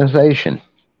organization.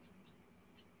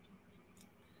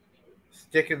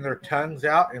 Sticking their tongues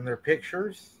out in their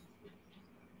pictures.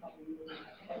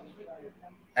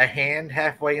 A hand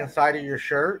halfway inside of your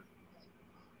shirt.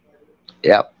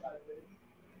 Yep.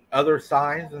 Other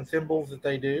signs and symbols that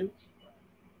they do.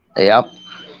 Yep.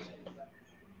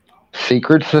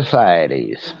 Secret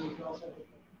societies.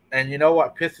 And you know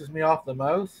what pisses me off the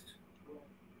most?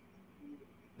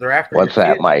 They're after What's your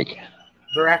that, kids. Mike?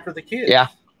 They're after the kids. Yeah.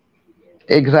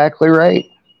 Exactly right.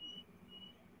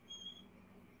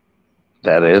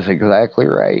 That is exactly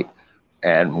right.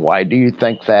 And why do you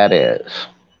think that is?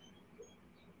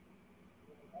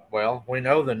 Well, we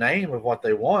know the name of what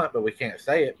they want, but we can't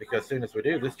say it because as soon as we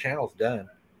do, this channel's done.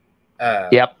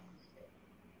 Yep.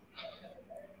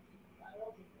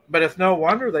 But it's no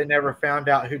wonder they never found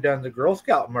out who done the Girl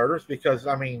Scout murders because,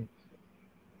 I mean,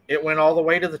 it went all the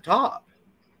way to the top.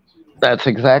 That's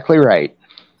exactly right.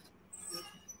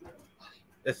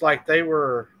 It's like they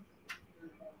were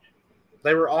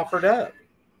offered up.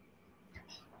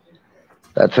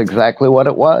 That's exactly what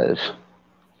it was.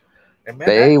 And man,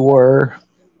 They were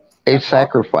a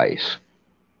sacrifice.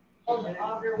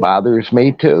 Bothers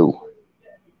me too.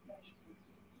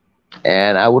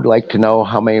 And I would like to know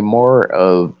how many more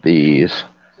of these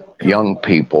young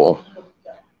people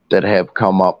that have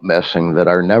come up missing that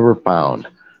are never found.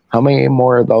 How many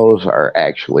more of those are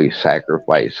actually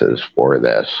sacrifices for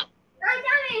this?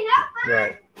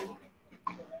 Right.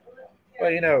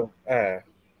 Well, you know,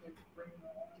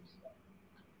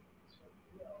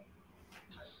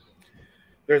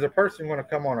 there's a person going to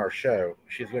come on our show.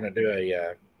 She's going to do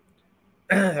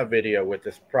a video with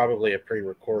us, probably a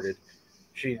pre-recorded.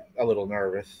 She's a little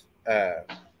nervous.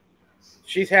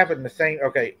 She's having the same.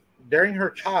 Okay, during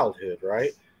her childhood,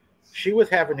 right? She was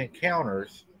having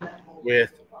encounters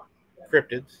with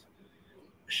cryptids.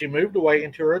 She moved away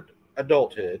into her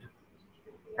adulthood.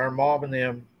 Her mom and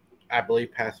them, I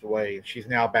believe, passed away. She's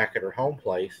now back at her home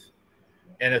place,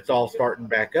 and it's all starting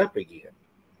back up again.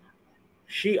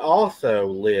 She also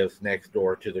lives next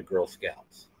door to the Girl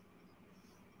Scouts.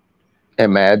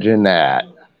 Imagine that.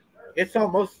 It's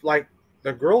almost like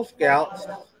the Girl Scouts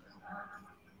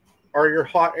are your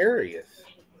hot areas.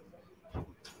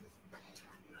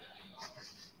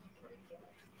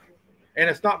 And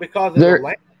it's not because of the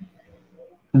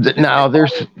land. Now,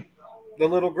 there's... The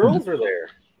little girls are there.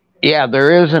 Yeah,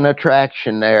 there is an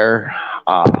attraction there.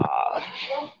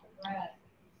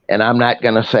 And I'm not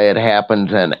going to say it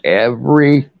happens in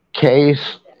every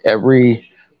case,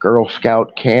 every Girl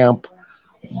Scout camp,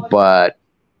 but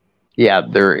yeah,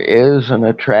 there is an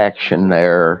attraction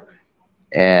there,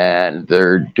 and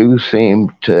there do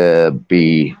seem to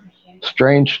be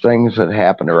strange things that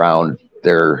happen around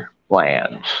their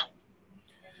lands.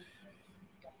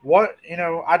 What, you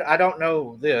know, I don't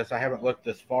know this. I haven't looked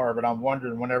this far, but I'm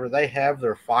wondering whenever they have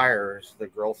their fires, the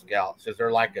Girl Scouts, is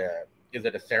there like is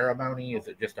it a ceremony? Is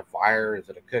it just a fire? Is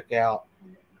it a cookout?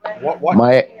 What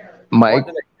Mike, what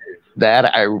do they do?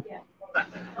 that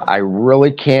I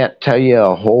really can't tell you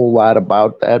a whole lot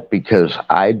about that because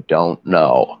I don't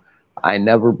know. I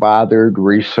never bothered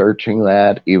researching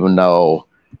that, even though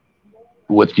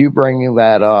with you bringing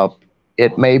that up,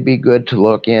 it may be good to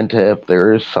look into if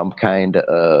there is some kind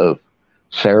of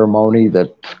ceremony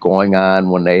that's going on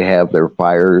when they have their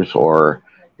fires, or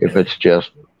if it's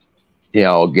just, you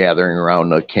know, gathering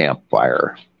around a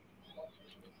campfire.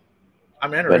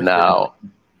 I'm interested. But now,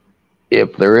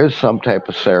 if there is some type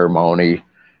of ceremony,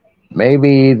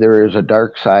 maybe there is a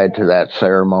dark side to that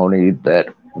ceremony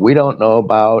that we don't know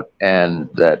about, and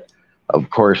that, of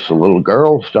course, the little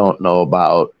girls don't know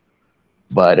about.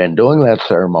 But in doing that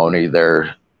ceremony,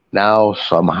 they're now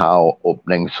somehow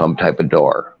opening some type of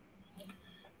door.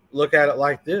 Look at it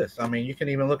like this. I mean, you can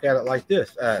even look at it like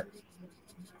this.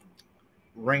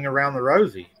 Ring Around the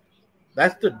Rosie.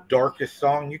 That's the darkest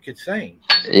song you could sing.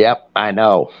 Yep, I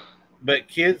know. But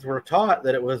kids were taught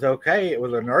that it was okay. It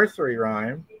was a nursery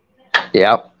rhyme.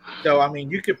 Yep. So, I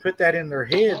mean, you could put that in their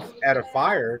heads at a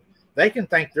fire. They can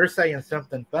think they're saying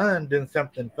something fun, doing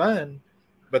something fun,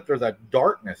 but there's a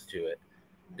darkness to it.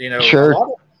 You know, sure.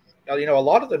 A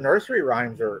lot of the nursery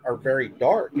rhymes are very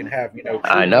dark and have, you know.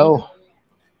 I know.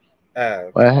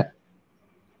 Well,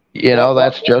 you know,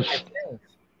 that's just.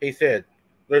 He said,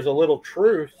 "There's a little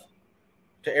truth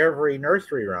to every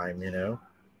nursery rhyme," you know.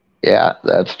 Yeah,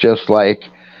 that's just like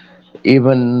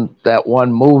even that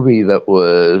one movie that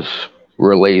was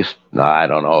released, I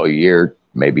don't know, a year,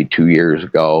 maybe 2 years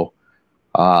ago,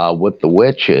 with the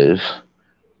witches.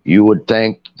 You would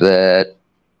think that.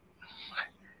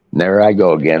 There I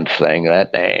go again saying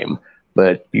that name.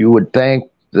 But you would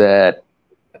think that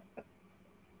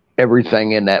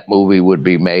everything in that movie would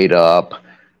be made up.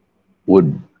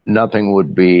 Would Nothing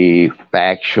would be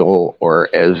factual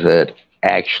or as it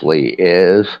actually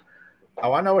is.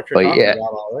 Oh, I know what you're But talking yeah,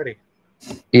 about already.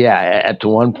 yeah. At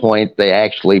one point, they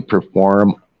actually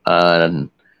perform an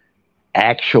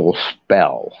actual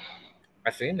spell,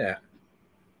 I seen that.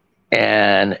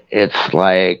 and it's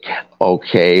like,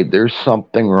 okay, there's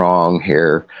something wrong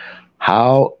here.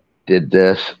 How did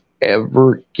this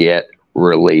ever get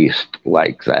released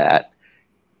like that?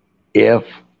 If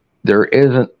there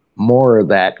isn't more of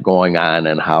that going on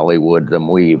in Hollywood than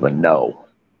we even know.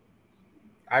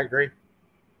 I agree.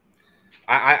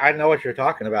 I know what you're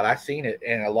talking about. I seen it,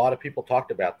 and a lot of people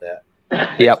talked about that.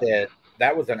 They Yep, said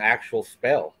that was an actual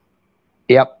spell.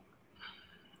 yep,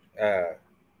 Uh,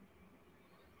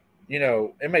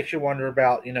 it makes you wonder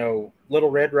about Little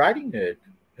Red Riding Hood.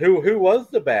 Who was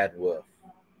the bad wolf?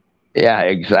 yeah,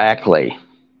 exactly.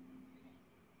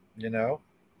 You know,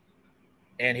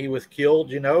 and he was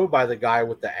killed. By the guy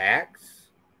with the axe.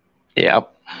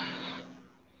 Yep.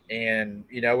 And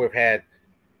we've had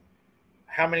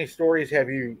how many stories have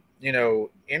you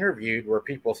interviewed where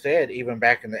people said even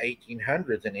back in the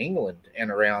 1800s in England and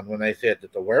around when they said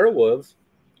that the werewolves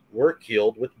were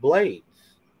killed with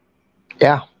blades.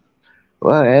 Yeah.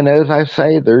 Well, and as I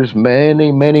say, there's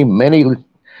many, many, many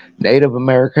Native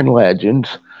American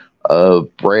legends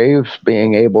of braves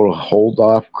being able to hold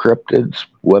off cryptids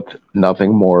with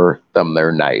nothing more than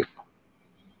their knife.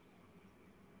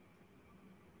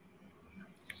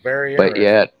 Very But interesting.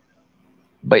 yet,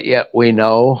 but yet we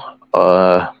know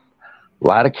a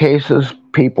lot of cases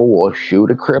people will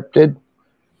shoot a cryptid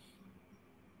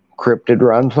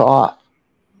runs off.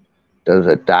 Does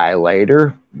it die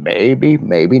later? Maybe,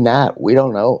 maybe not. We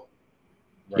don't know.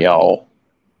 You Right. know,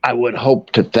 I would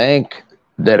hope to think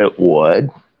that it would,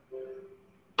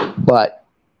 but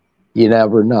you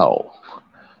never know.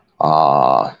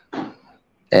 Uh,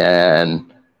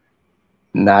 and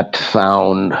not to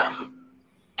sound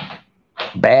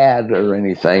bad or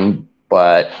anything,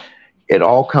 but it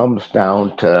all comes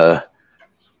down to,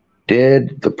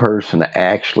 did the person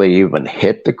actually even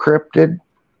hit the cryptid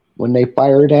when they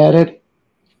fired at it?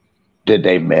 Did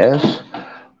they miss?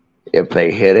 If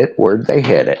they hit it, where'd they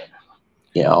hit it?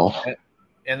 You know,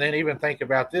 And then even think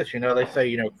about this. They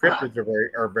say cryptids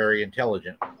are very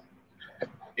intelligent.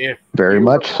 If very you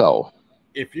were much so.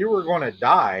 if you were going to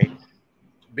die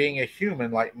being a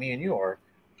human like me and you are,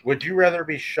 would you rather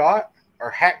be shot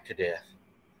or hacked to death?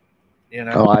 You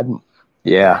Oh, know, I,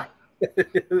 yeah,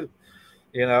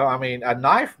 I mean, a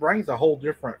knife brings a whole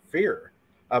different fear.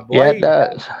 A yeah, it blade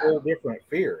brings does. a whole different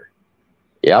fear.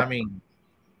 I Yep. mean,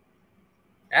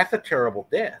 that's a terrible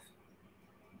death.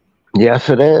 Yes,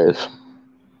 it is.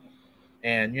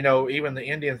 And even the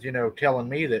Indians, telling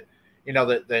me that,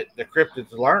 that the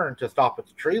cryptids learned to stop at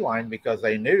the tree line because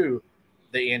they knew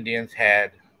the Indians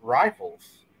had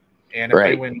rifles, and if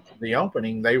they Right. went into the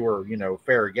opening, they were,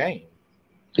 fair game.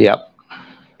 Yep.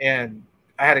 And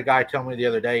I had a guy tell me the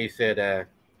other day. He said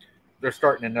they're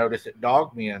starting to notice that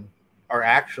dogmen are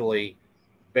actually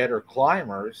better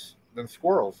climbers than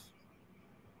squirrels.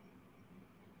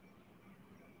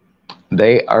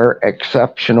 They are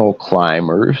exceptional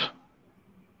climbers,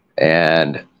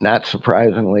 and not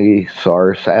surprisingly, so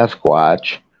are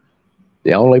Sasquatch.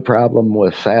 The only problem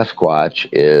with Sasquatch,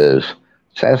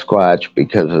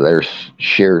 because of their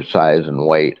sheer size and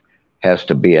weight, has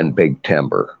to be in big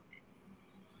timber.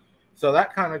 So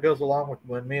that kind of goes along with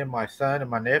when me and my son and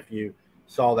my nephew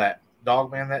saw that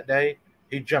dog man that day.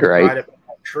 He jumped Right? right up in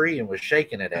that tree and was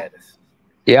shaking it at us.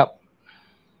 Yep.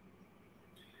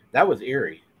 That was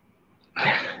eerie.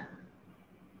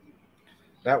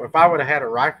 That if I would have had a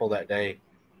rifle that day,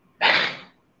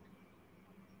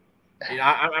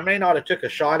 I may not have took a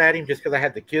shot at him just because I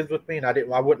had the kids with me and I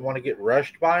wouldn't want to get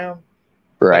rushed by them.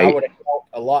 But I Right. would have felt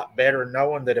a lot better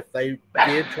knowing that if they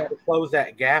did try to close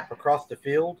that gap across the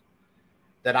field,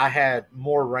 that I had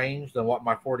more range than what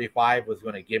my 45 was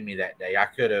going to give me that day. I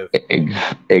could have,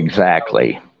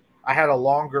 Exactly. I had a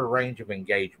longer range of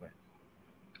engagement,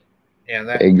 and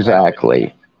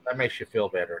Exactly. that makes you feel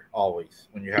better always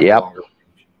when you have a Yep. longer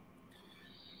range.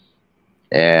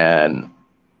 And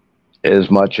as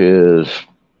much as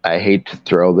I hate to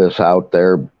throw this out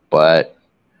there, but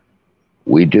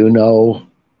we do know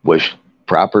with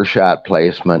proper shot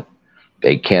placement,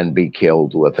 they can be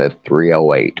killed with a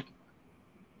 308.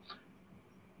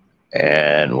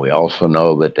 And we also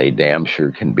know that they damn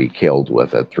sure can be killed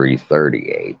with a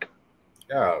 338.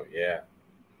 Oh yeah,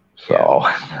 yeah, So,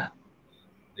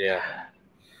 yeah.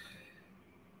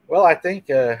 Well, I think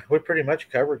we pretty much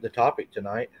covered the topic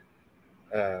tonight.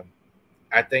 Um,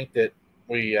 I think that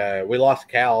we lost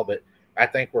Cal, but I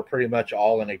think we're pretty much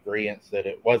all in agreement that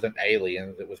it wasn't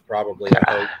aliens. It was probably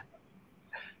a hoax.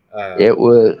 It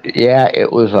was, yeah,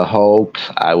 it was a hoax.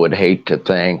 I would hate to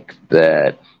think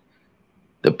that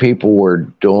the people were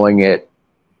doing it,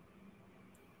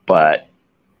 but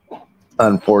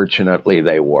unfortunately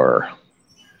they were.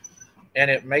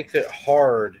 And it makes it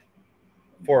hard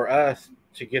for us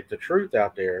to get the truth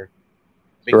out there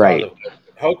because Right.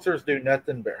 hoaxers do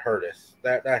nothing but hurt us.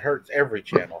 That hurts every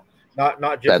channel, not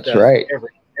just That's us, right.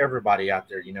 everybody out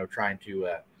there, trying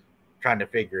to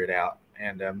figure it out.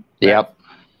 And Yep.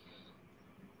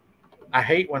 I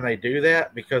hate when they do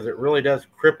that because it really does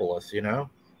cripple us.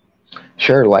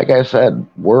 Sure. Like I said,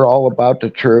 we're all about the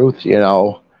truth.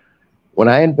 When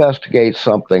I investigate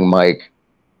something, Mike,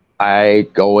 I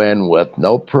go in with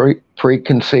no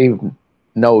preconceived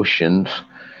notions,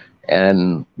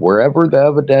 and wherever the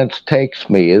evidence takes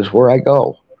me is where I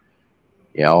go.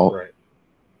 Right.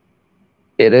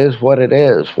 It is what it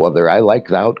is. Whether I like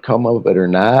the outcome of it or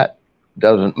not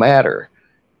doesn't matter.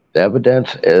 The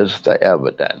evidence is the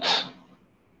evidence.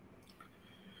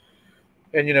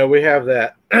 And we have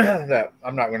that that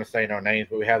I'm not going to say no names,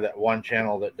 but we have that one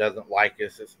channel that doesn't like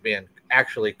us. It's been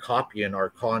actually copying our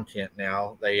content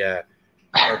now. They are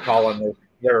calling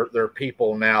their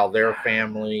people now their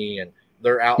family, and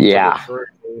they're out Yeah.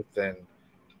 for the truth.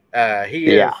 And he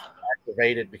is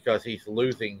activated because he's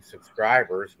losing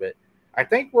subscribers, but I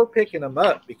think we're picking him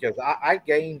up because I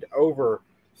gained over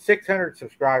 600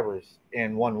 subscribers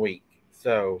in 1 week.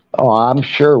 So, I'm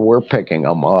sure we're picking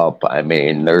them up. I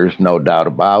mean, there's no doubt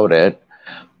about it.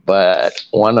 But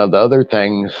one of the other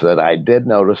things that I did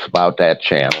notice about that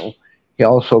channel, he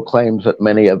also claims that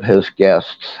many of his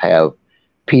guests have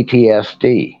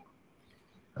PTSD.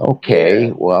 Okay,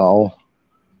 Yeah. well,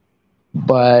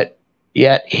 but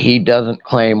yet he doesn't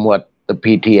claim what the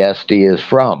PTSD is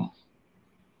from.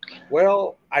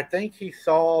 Well, I think he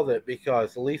saw that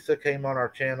because Lisa came on our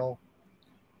channel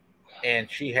and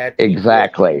she had PTSD.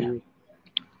 Exactly.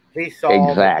 He saw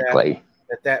Exactly.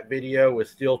 that video was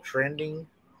still trending,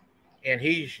 and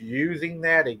he's using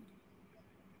that.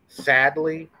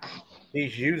 Sadly,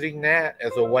 he's using that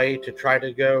as a way to try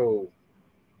to go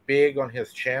big on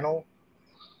his channel.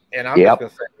 And I'm just going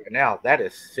to say right now, that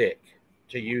is sick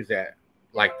to use that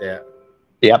like that.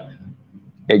 Yep.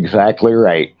 Exactly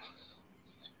right.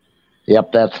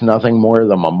 Yep, that's nothing more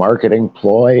than a marketing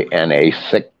ploy and a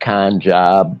sick con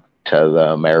job to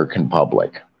the American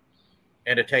public.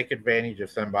 And to take advantage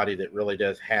of somebody that really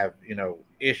does have,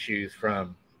 issues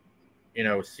from,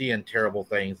 seeing terrible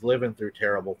things, living through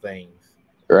terrible things.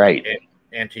 Right.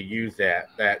 And to use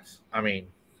that's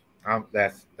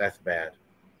bad.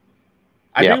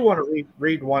 I do want to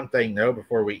read one thing, though,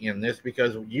 before we end this,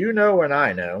 because and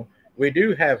I know we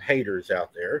do have haters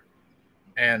out there.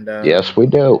 And yes, we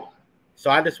do. So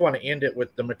I just want to end it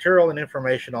with the material and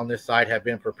information on this site have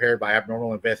been prepared by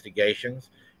Abnormal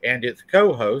Investigations and its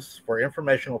co-hosts for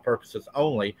informational purposes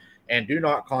only and do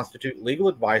not constitute legal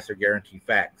advice or guarantee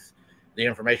facts. The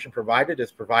information provided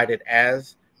is provided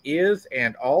as is,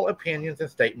 and all opinions and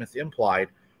statements implied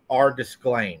are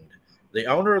disclaimed. The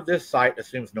owner of this site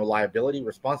assumes no liability,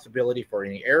 responsibility for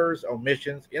any errors,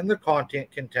 omissions in the content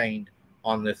contained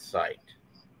on this site.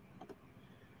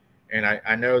 And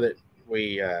I know that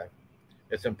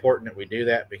it's important that we do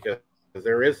that because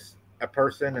there is a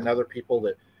person and other people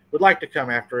that would like to come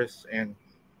after us. And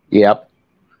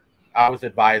I was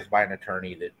advised by an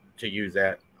attorney to use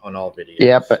that on all videos.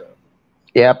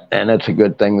 Yep. And it's a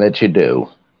good thing that you do.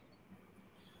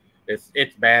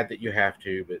 It's bad that you have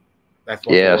to, but that's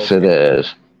what. Yes, it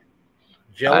is.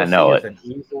 Jealousy I know is an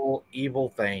evil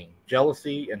thing.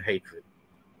 Jealousy and hatred.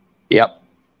 Yep.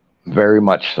 Very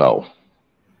much so.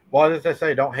 Well, as I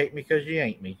say, don't hate me because you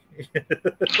ain't me.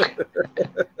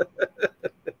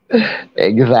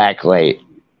 Exactly.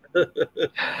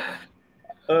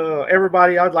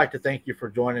 Everybody, I'd like to thank you for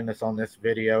joining us on this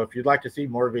video. If you'd like to see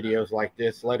more videos like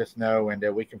this, let us know, and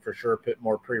we can for sure put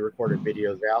more pre-recorded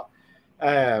videos out.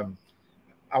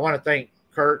 I want to thank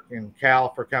Kirk and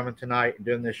Cal for coming tonight and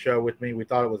doing this show with me. We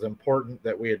thought it was important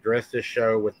that we address this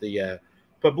show with the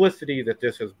publicity that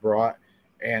this has brought,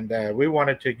 and we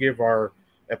wanted to give our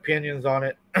opinions on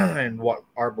it and what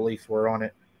our beliefs were on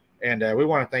it. And we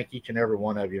want to thank each and every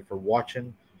one of you for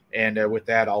watching. And with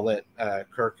that, I'll let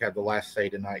Kirk have the last say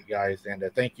tonight, guys. And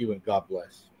thank you and God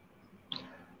bless.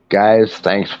 Guys,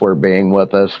 thanks for being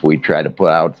with us. We try to put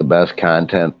out the best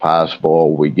content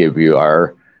possible. We give you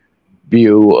our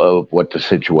view of what the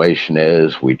situation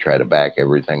is. We try to back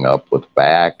everything up with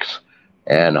facts.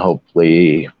 And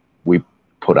hopefully we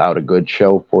put out a good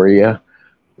show for you.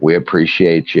 We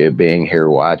appreciate you being here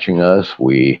watching us.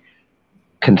 We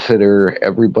consider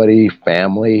everybody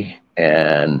family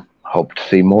and hope to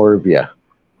see more of you.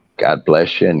 God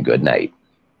bless you and good night.